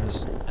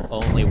happens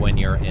only when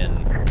you're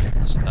in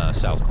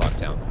South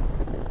Clocktown.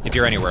 If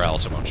you're anywhere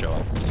else, it won't show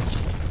up.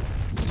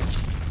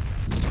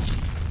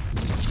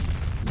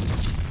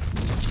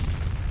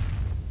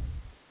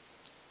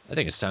 I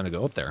think it's time to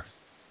go up there.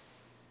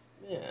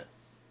 Yeah.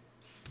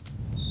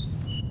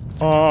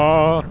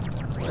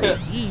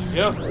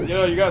 Yes,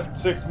 you got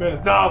 6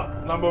 minutes. No,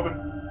 I'm not moving.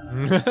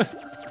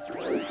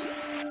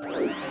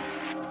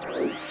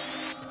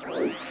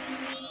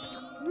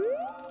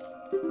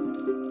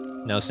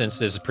 Now, since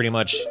this is pretty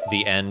much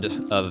the end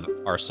of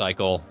our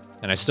cycle,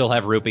 and I still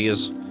have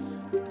rupees,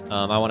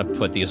 I want to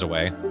put these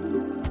away.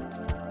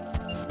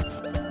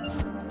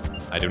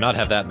 I do not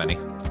have that many.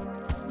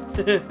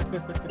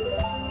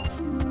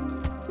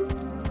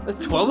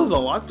 12 is a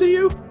lot to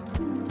you?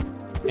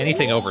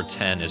 Anything over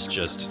 10 is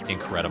just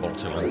incredible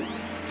to him.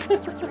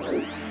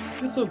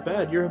 It's so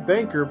bad. You're a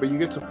banker, but you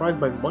get surprised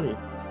by money.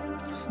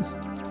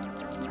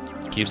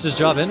 Keeps his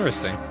job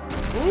interesting.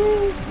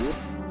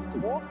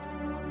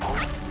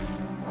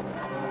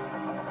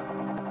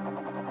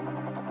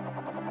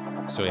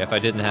 So yeah, if I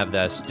didn't have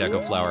this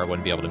deco flower, I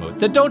wouldn't be able to move.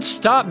 Then don't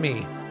stop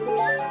me!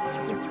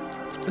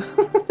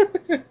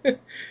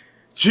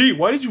 Gee,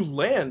 why did you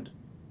land?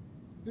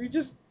 You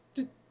just...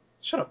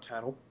 Shut up,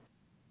 Tattle.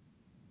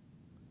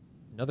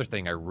 Another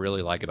thing I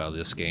really like about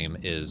this game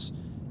is,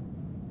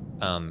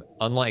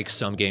 unlike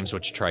some games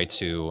which try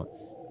to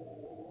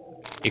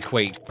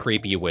equate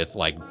creepy with,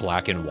 like,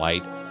 black and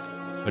white,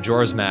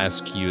 Majora's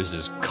Mask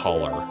uses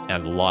color,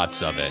 and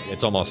lots of it.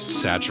 It's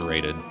almost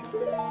saturated,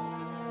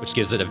 which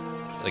gives it a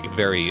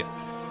very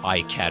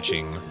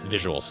eye-catching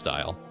visual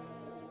style.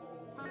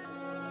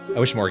 I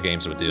wish more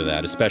games would do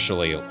that,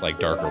 especially, like,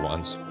 darker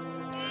ones.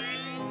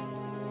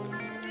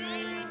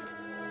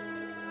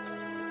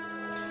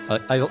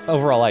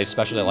 Overall, I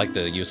especially like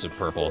the use of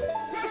purple.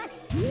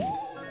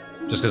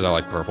 Just because I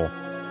like purple.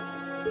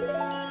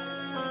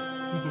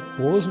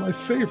 What was my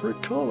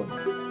favorite color?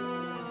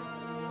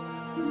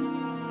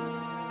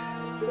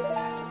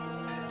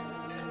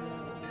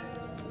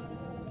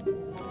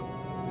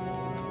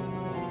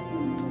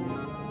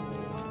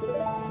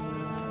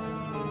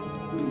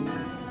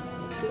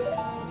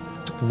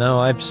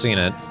 No, I've seen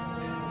it.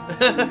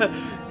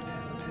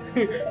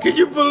 Can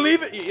you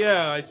believe it?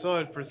 Yeah, I saw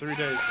it for 3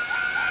 days.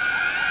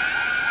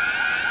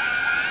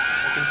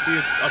 I can see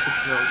it's up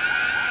its nose.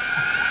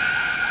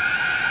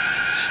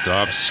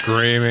 Stop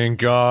screaming,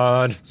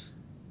 God.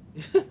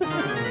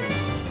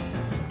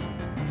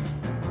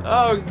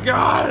 Oh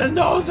God, a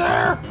nose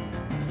hair!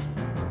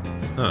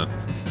 Huh.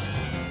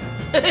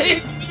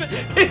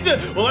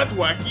 Well, that's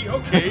wacky.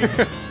 Okay.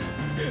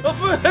 Well,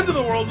 for the end of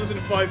the world is in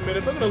 5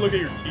 minutes. I'm gonna look at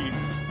your teeth.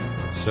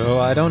 So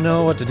I don't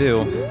know what to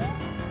do.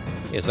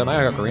 Is that my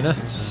ocarina?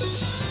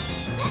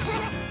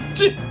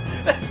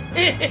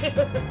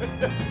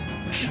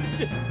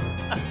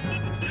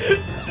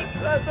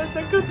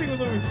 that cutscene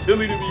was always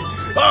silly to me.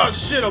 Oh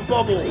shit, a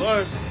bubble!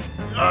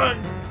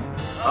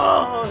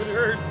 Oh, it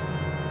hurts.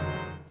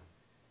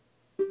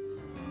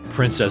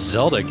 Princess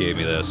Zelda gave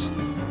me this.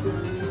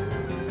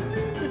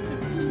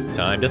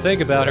 Time to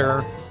think about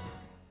her.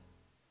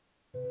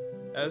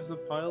 As a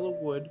pile of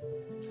wood.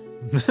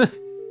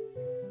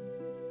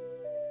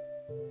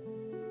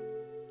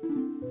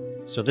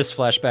 So this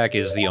flashback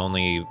is the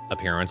only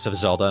appearance of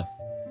Zelda.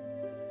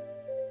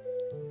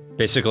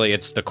 Basically,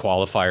 it's the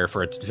qualifier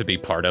for it to be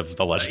part of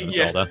The Legend of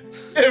Zelda.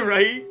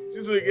 Right?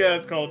 Just like, yeah,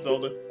 it's called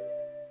Zelda.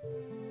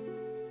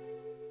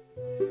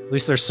 At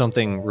least there's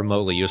something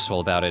remotely useful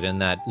about it in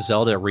that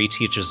Zelda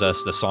reteaches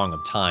us the Song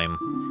of Time,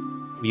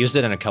 We used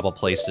it in a couple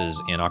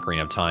places in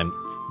Ocarina of Time,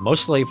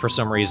 mostly for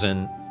some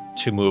reason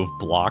to move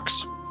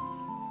blocks.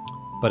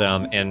 But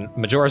in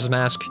Majora's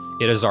Mask,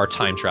 it is our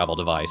time travel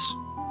device.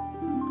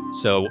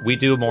 So we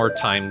do more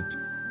time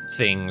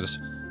things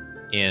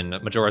in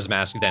Majora's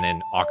Mask than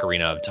in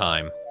Ocarina of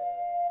Time.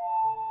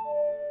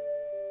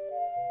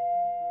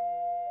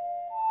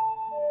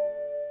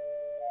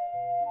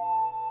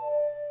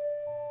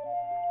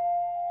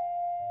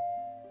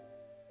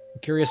 I'm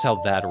curious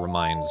how that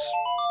reminds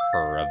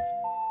her of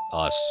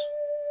us.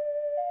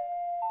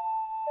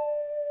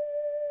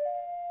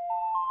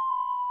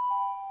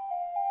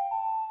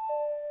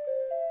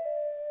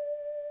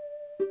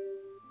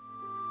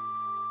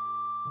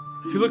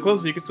 If you look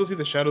closely, you can still see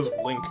the shadows of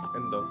Link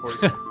and the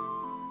horse.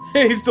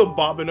 He's still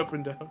bobbing up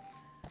and down.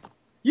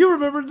 You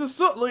remembered the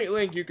song,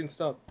 Link. You can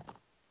stop.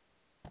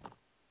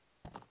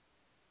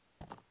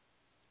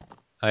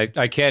 I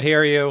can't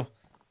hear you.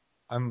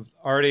 I'm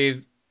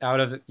already out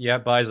of it. Yeah,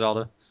 bye,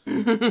 Zelda.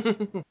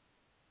 If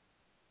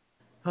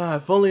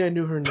only I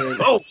knew her name.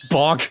 Oh,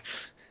 bonk!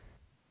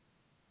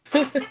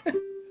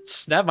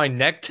 Snap my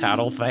neck,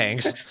 Tattle,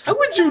 thanks. How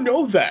would you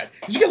know that?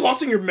 Did you get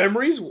lost in your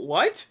memories?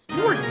 What? You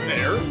weren't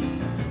there.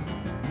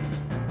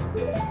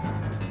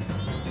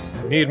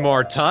 Need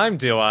more time,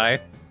 do I?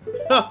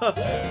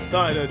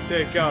 Time to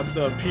take out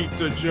the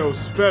Pizza Joe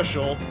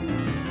special.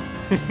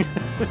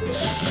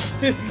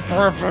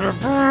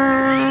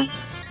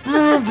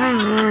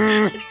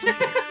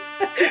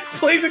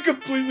 Plays a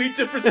completely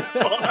different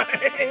song.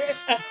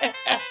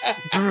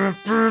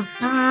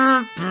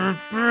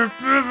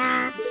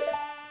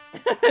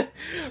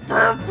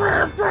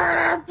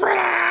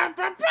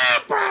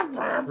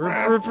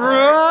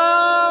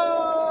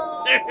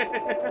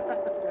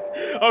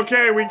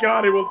 Okay, we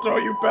got it. We'll throw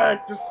you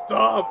back. Just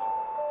stop.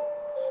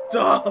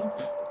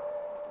 Stop.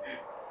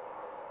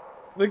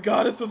 The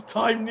goddess of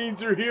time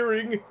needs your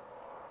hearing.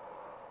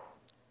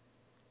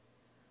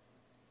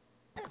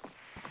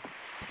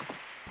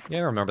 Yeah,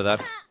 I remember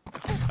that.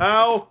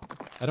 Ow.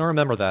 I don't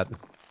remember that.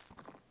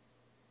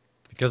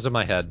 Because of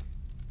my head.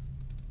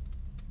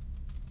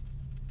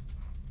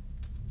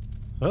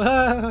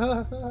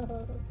 I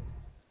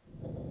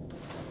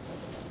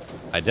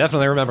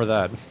definitely remember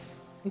that.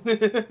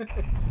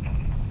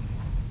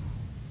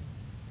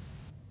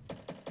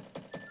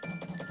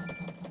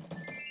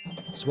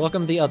 So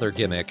welcome the other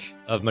gimmick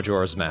of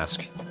Majora's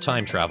Mask,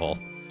 time travel.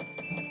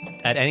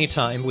 At any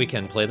time, we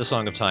can play the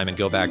Song of Time and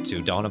go back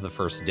to Dawn of the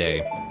First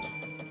Day.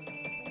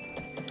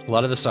 A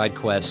lot of the side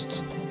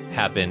quests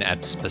happen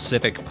at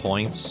specific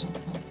points.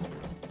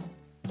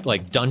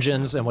 Like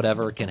dungeons and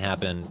whatever can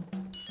happen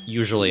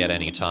usually at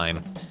any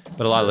time,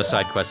 but a lot of the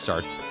side quests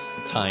are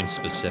time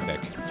specific.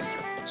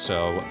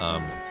 So,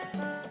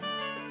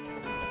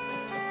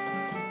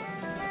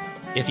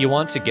 if you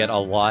want to get a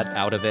lot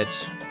out of it,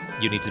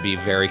 you need to be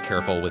very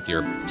careful with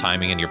your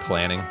timing and your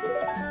planning.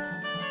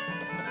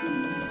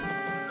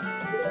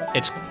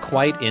 It's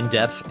quite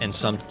in-depth, and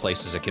some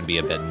places it can be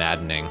a bit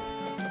maddening.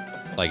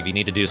 Like, if you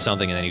need to do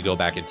something and then you go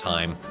back in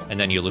time, and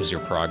then you lose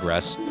your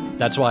progress.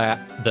 That's why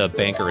the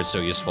banker is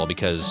so useful,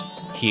 because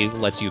he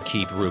lets you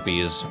keep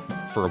rupees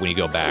for when you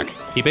go back.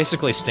 He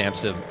basically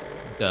stamps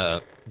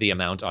the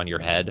amount on your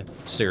head,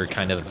 so you're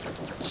kind of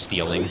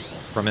stealing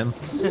from him.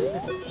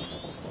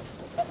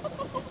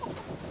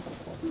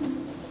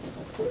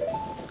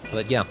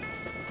 But yeah,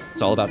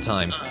 it's all about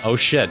time. Oh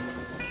shit.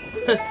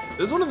 This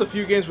is one of the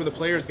few games where the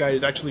player's guide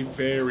is actually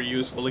very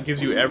useful. It gives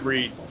you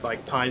every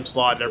like time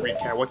slot, and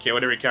what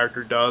every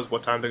character does,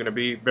 what time they're gonna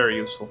be. Very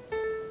useful.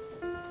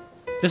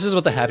 This is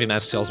what the Happy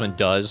Mask Salesman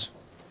does.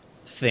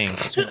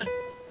 Things. I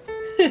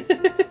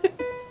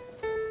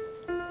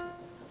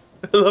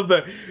love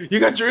that. You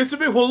got your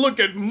instrument? Well, look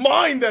at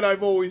mine that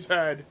I've always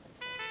had.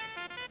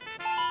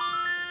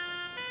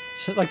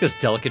 It's like this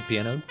delicate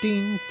piano.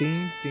 Ding,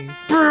 ding, ding.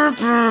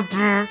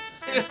 Right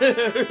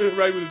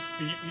with his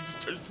feet, he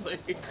just starts playing.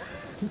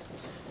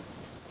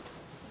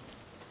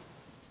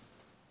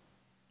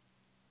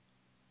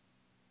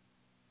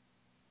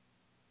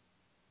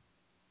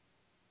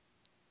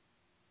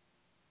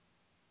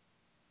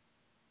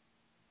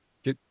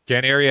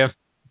 Can't hear you.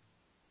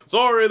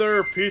 Sorry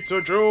there,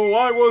 Pizza Joe,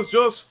 I was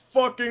just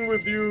fucking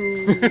with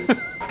you.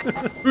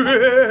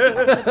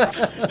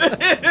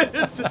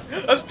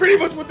 That's pretty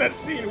much what that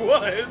scene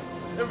was.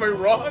 Am I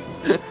wrong?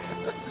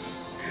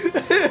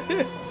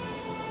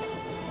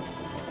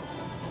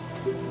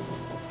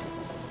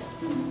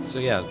 So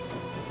yeah,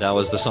 that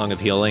was the Song of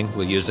Healing.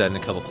 We'll use that in a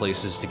couple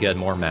places to get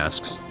more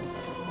masks.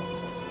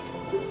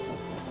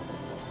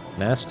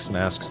 Masks,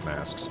 masks,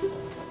 masks.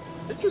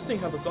 It's interesting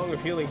how the Song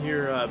of Healing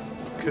here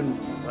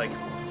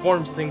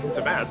forms things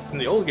into masks. In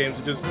the old games,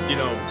 it just,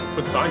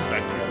 put signs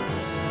back together.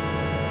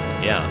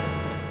 Yeah.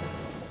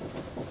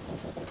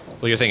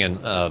 Well, you're thinking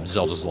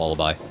Zelda's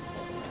Lullaby.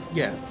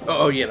 Yeah.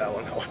 Oh yeah, that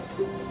one.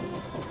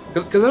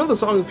 Because I know the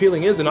Song of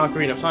Healing is an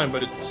Ocarina of Time,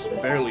 but it's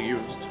barely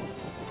used.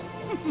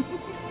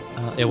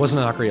 It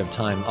wasn't an Ocarina of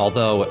Time,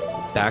 although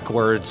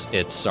backwards,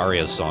 it's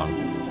Saria's song.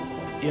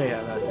 Yeah,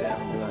 I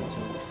remember that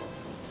too.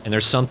 And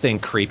there's something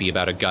creepy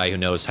about a guy who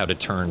knows how to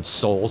turn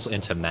souls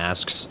into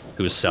masks,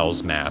 who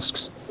sells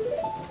masks.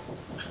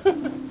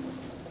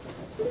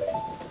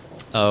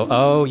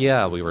 Oh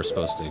yeah, we were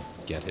supposed to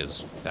get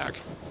his back.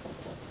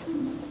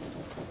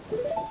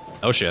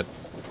 Oh shit.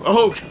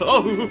 Oh,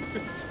 oh!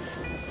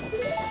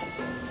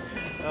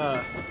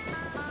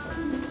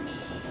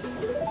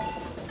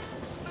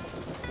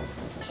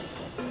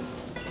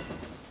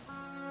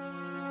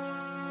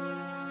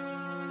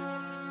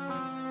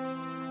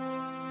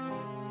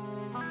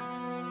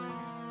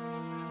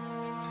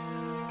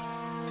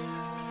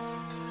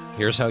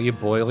 Here's how you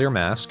boil your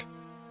mask.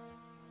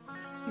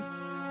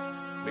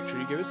 Make sure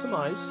you give it some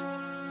ice.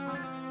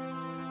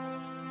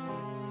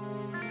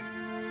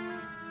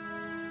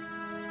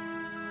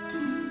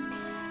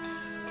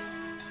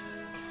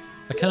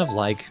 I kind of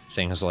like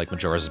things like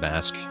Majora's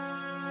Mask.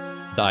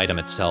 The item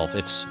itself,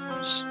 it's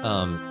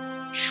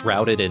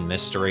shrouded in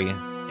mystery,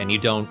 and you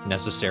don't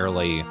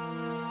necessarily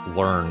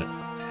learn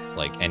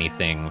like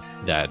anything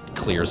that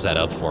clears that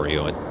up for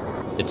you.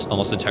 It's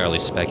almost entirely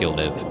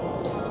speculative,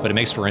 but it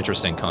makes for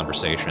interesting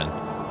conversation.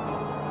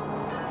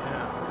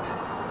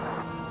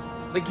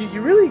 Like,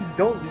 you really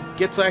don't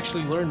get to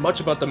actually learn much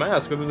about the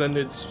mask, other than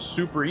it's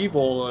super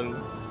evil, and,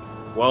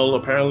 well,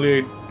 apparently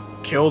it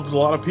killed a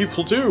lot of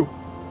people, too.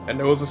 And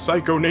there was a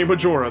psycho named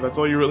Majora, that's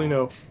all you really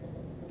know.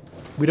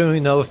 We don't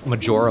even know if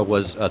Majora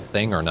was a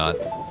thing or not.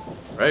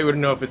 Right? We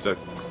don't know if it's a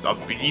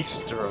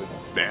beast, or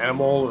an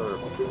animal, or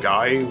a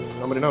guy,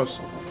 nobody knows.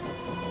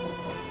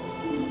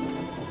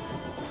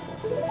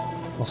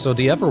 Also,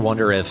 do you ever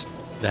wonder if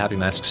the Happy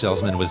Mask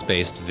Salesman was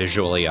based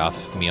visually off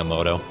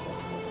Miyamoto?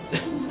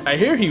 I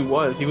hear he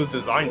was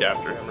designed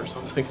after him or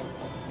something.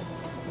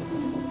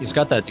 He's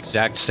got that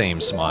exact same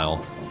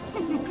smile.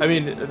 I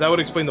mean, that would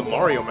explain the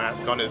Mario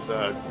mask on his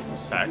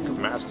sack of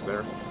masks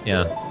there.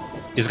 Yeah.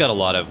 He's got a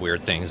lot of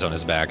weird things on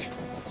his back.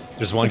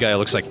 There's one guy who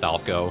looks like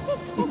Falco.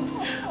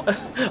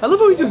 I love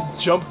how he just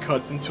jump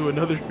cuts into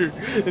another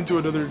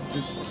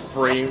just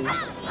frame.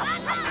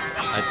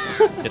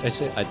 Did I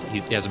say he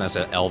has a mask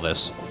of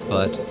Elvis?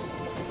 But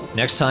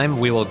next time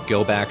we will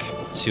go back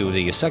to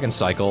the second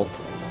cycle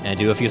and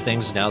do a few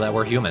things now that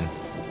we're human.